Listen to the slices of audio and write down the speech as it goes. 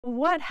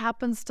What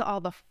happens to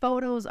all the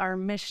photos our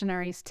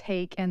missionaries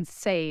take and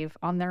save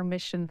on their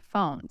mission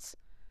phones?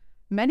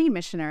 Many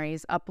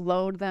missionaries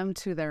upload them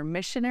to their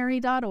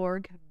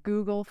missionary.org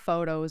Google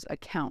Photos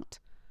account,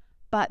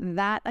 but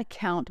that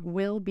account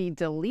will be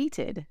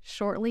deleted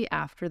shortly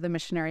after the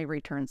missionary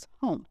returns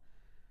home.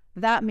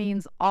 That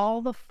means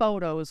all the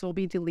photos will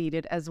be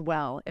deleted as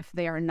well if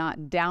they are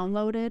not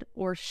downloaded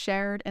or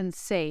shared and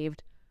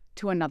saved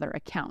to another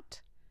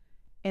account.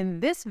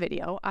 In this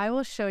video, I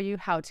will show you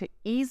how to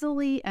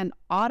easily and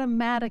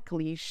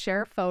automatically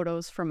share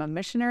photos from a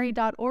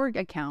missionary.org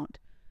account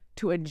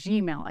to a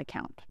Gmail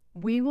account.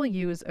 We will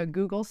use a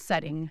Google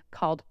setting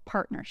called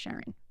partner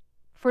sharing.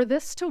 For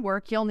this to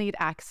work, you'll need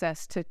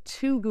access to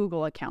two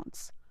Google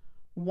accounts.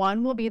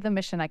 One will be the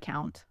mission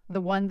account,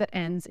 the one that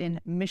ends in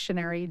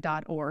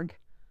missionary.org.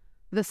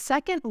 The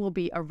second will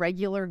be a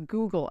regular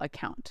Google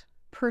account,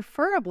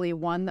 preferably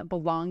one that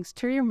belongs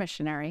to your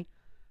missionary,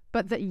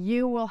 but that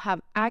you will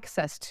have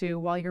access to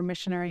while your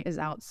missionary is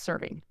out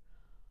serving.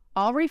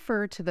 I'll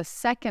refer to the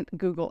second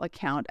Google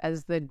account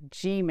as the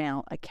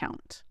Gmail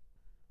account.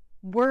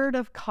 Word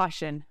of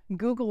caution,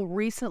 Google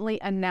recently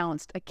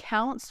announced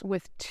accounts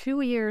with 2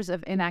 years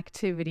of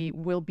inactivity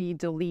will be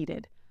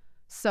deleted.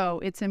 So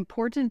it's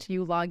important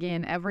you log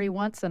in every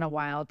once in a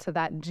while to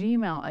that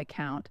Gmail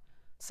account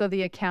so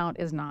the account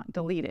is not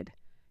deleted.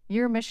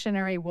 Your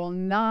missionary will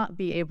not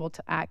be able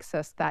to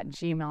access that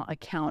Gmail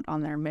account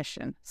on their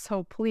mission.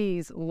 So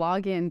please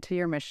log in to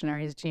your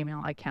missionary's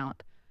Gmail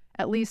account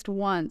at least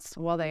once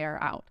while they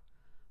are out.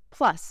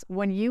 Plus,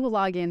 when you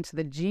log into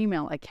the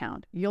Gmail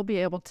account, you'll be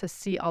able to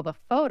see all the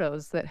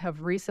photos that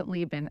have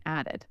recently been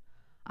added.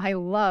 I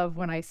love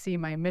when I see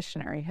my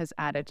missionary has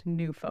added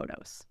new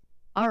photos.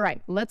 All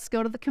right, let's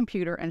go to the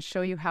computer and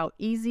show you how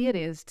easy it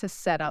is to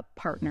set up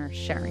partner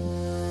sharing.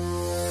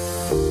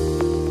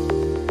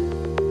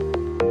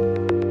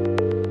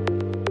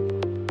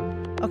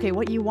 Okay,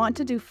 what you want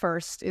to do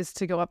first is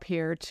to go up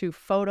here to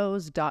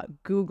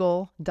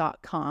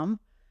photos.google.com.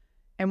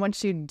 And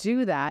once you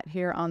do that,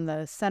 here on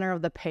the center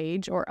of the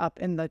page or up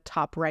in the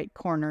top right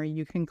corner,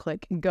 you can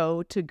click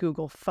Go to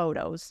Google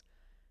Photos.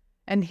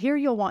 And here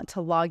you'll want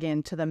to log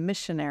in to the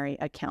missionary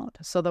account,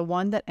 so the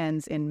one that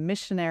ends in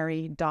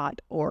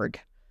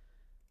missionary.org.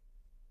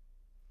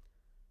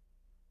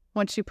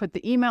 Once you put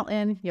the email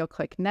in, you'll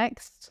click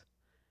Next,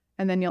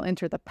 and then you'll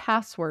enter the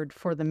password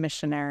for the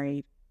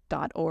missionary.org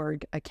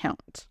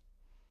account.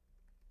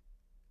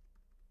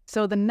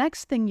 So the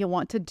next thing you'll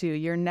want to do,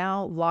 you're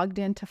now logged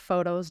into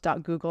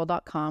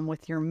photos.google.com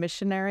with your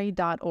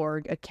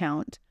missionary.org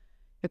account.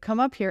 You'll come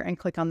up here and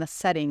click on the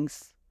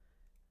settings,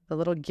 the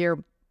little gear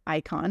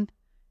icon,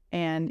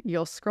 and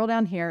you'll scroll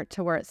down here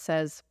to where it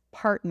says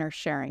partner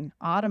sharing,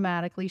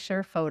 automatically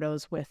share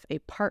photos with a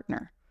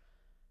partner.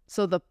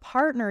 So the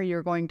partner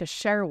you're going to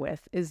share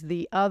with is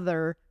the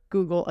other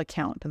Google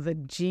account, the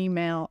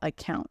Gmail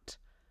account.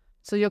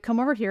 So you'll come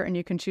over here and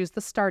you can choose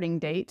the starting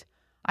date.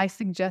 I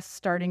suggest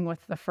starting with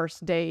the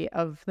first day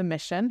of the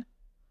mission.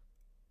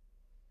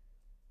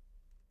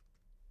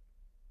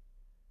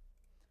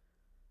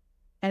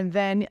 And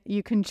then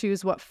you can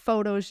choose what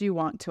photos you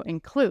want to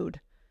include.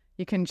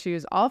 You can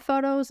choose all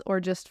photos or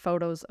just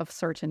photos of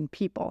certain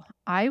people.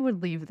 I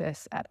would leave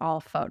this at all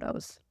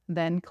photos,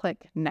 then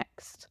click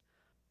Next.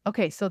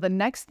 Okay, so the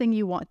next thing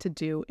you want to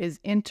do is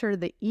enter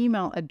the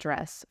email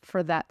address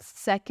for that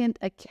second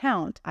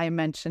account I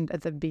mentioned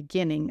at the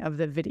beginning of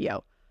the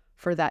video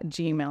for that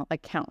Gmail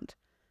account.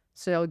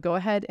 So you'll go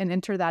ahead and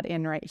enter that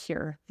in right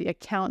here, the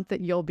account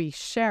that you'll be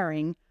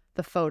sharing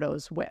the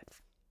photos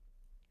with.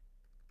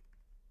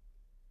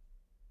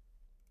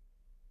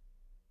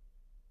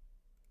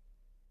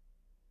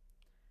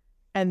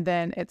 And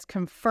then it's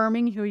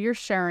confirming who you're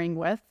sharing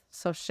with.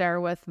 So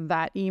share with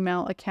that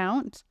email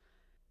account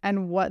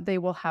and what they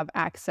will have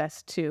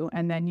access to.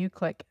 And then you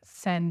click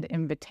Send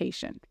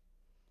Invitation.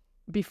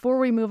 Before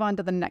we move on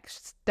to the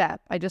next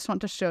step, I just want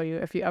to show you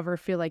if you ever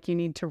feel like you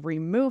need to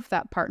remove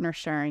that partner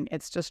sharing,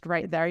 it's just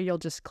right there. You'll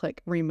just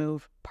click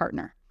Remove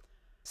Partner.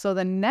 So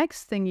the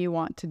next thing you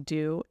want to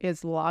do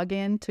is log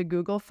in to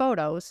Google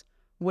Photos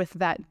with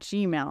that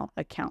Gmail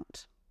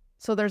account.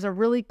 So there's a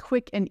really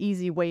quick and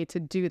easy way to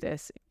do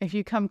this. If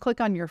you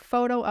click on your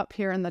photo up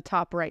here in the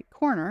top right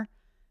corner,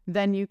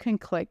 then you can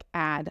click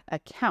Add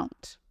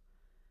Account.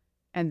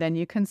 And then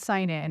you can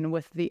sign in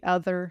with the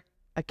other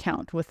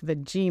account, with the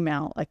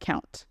Gmail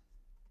account.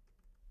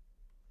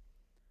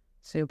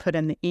 So you put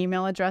in the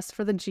email address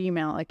for the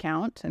Gmail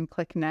account and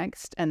click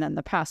Next, and then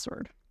the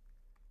password.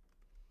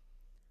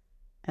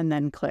 And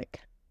then click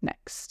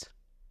Next.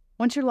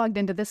 Once you're logged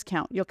into this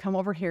account, you'll come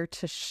over here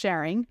to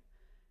Sharing.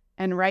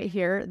 And right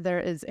here, there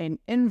is an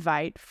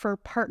invite for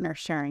partner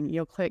sharing.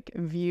 You'll click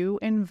View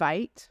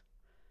Invite.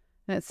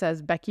 And it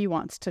says Becky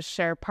wants to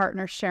share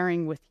partner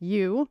sharing with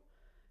you.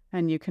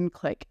 And you can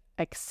click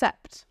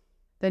Accept.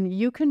 Then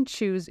you can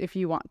choose if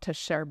you want to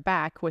share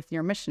back with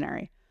your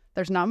missionary.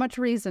 There's not much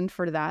reason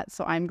for that,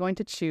 so I'm going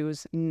to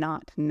choose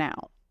Not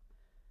Now.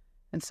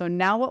 And so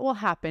now what will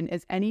happen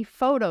is any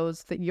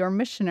photos that your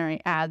missionary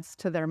adds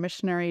to their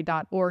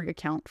missionary.org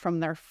account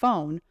from their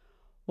phone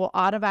will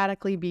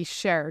automatically be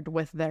shared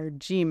with their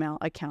Gmail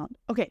account.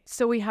 Okay,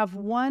 so we have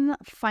one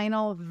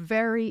final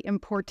very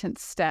important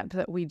step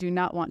that we do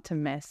not want to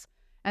miss,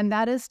 and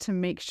that is to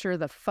make sure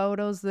the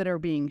photos that are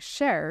being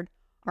shared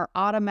are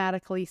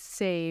automatically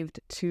saved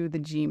to the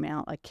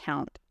Gmail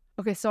account.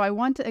 Okay, so I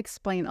want to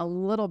explain a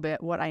little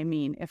bit what I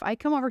mean. If I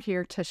come over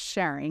here to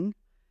sharing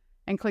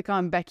and click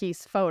on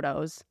Becky's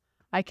photos,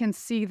 I can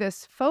see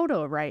this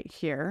photo right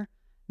here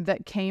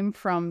that came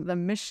from the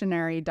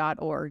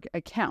missionary.org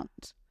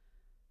account.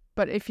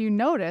 But if you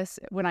notice,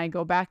 when I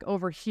go back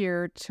over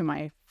here to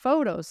my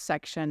photos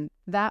section,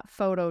 that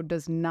photo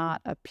does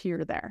not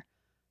appear there.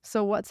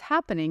 So what's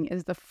happening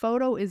is the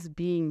photo is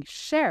being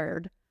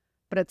shared,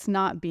 but it's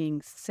not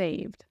being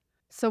saved.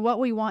 So what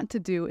we want to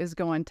do is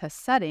go into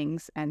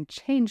settings and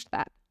change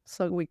that.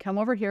 So we come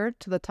over here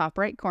to the top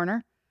right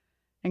corner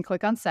and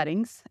click on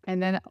settings.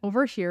 And then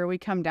over here, we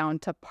come down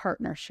to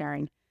partner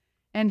sharing.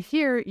 And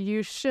here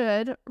you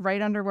should,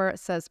 right under where it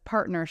says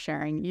partner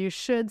sharing, you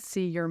should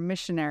see your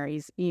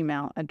missionary's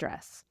email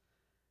address.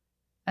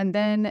 And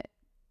then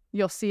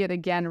you'll see it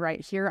again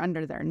right here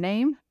under their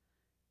name.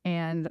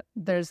 And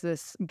there's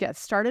this get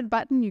started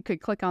button. You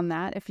could click on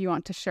that if you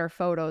want to share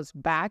photos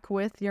back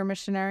with your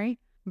missionary.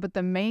 But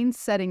the main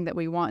setting that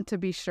we want to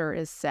be sure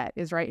is set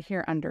is right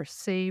here under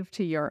save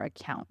to your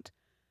account.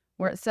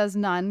 Where it says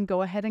none,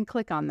 go ahead and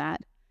click on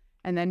that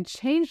and then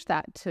change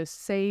that to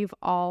save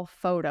all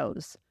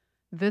photos.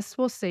 This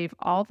will save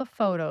all the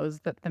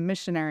photos that the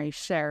missionary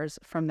shares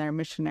from their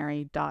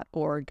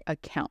missionary.org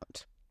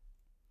account.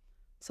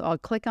 So I'll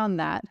click on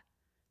that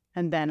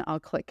and then I'll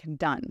click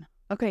done.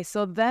 Okay,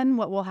 so then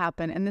what will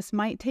happen, and this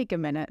might take a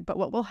minute, but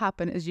what will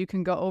happen is you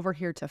can go over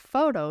here to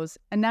photos,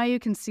 and now you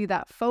can see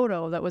that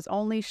photo that was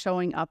only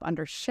showing up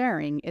under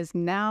sharing is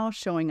now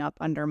showing up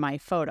under my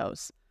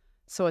photos.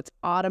 So it's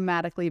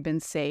automatically been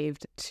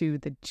saved to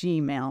the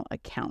Gmail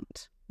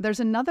account. There's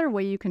another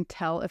way you can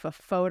tell if a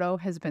photo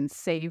has been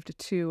saved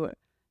to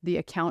the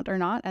account or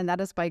not, and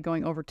that is by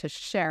going over to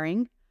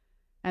sharing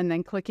and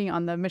then clicking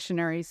on the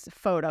missionary's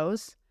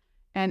photos.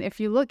 And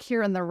if you look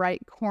here in the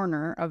right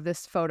corner of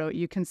this photo,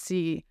 you can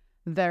see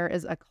there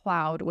is a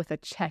cloud with a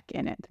check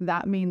in it.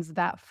 That means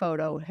that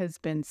photo has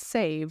been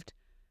saved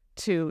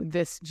to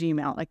this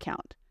Gmail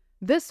account.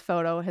 This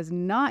photo has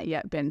not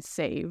yet been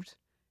saved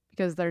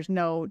because there's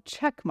no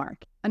check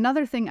mark.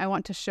 Another thing I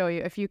want to show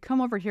you, if you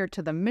come over here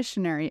to the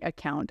missionary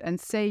account and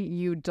say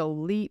you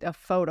delete a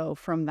photo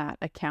from that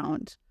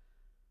account,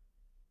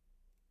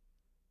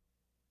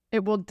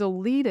 it will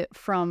delete it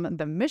from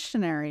the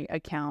missionary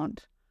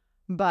account,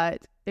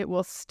 but it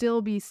will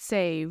still be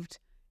saved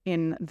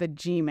in the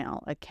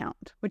Gmail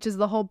account, which is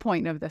the whole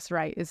point of this,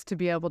 right? Is to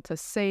be able to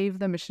save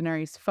the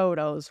missionary's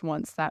photos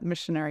once that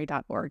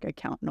missionary.org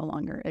account no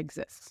longer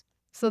exists.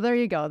 So there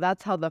you go.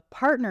 That's how the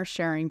partner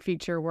sharing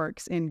feature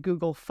works in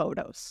Google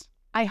Photos.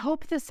 I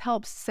hope this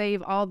helps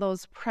save all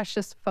those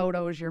precious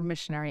photos your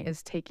missionary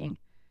is taking.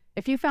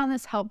 If you found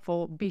this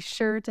helpful, be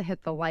sure to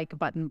hit the like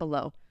button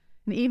below.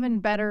 And even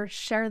better,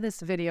 share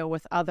this video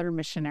with other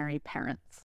missionary parents.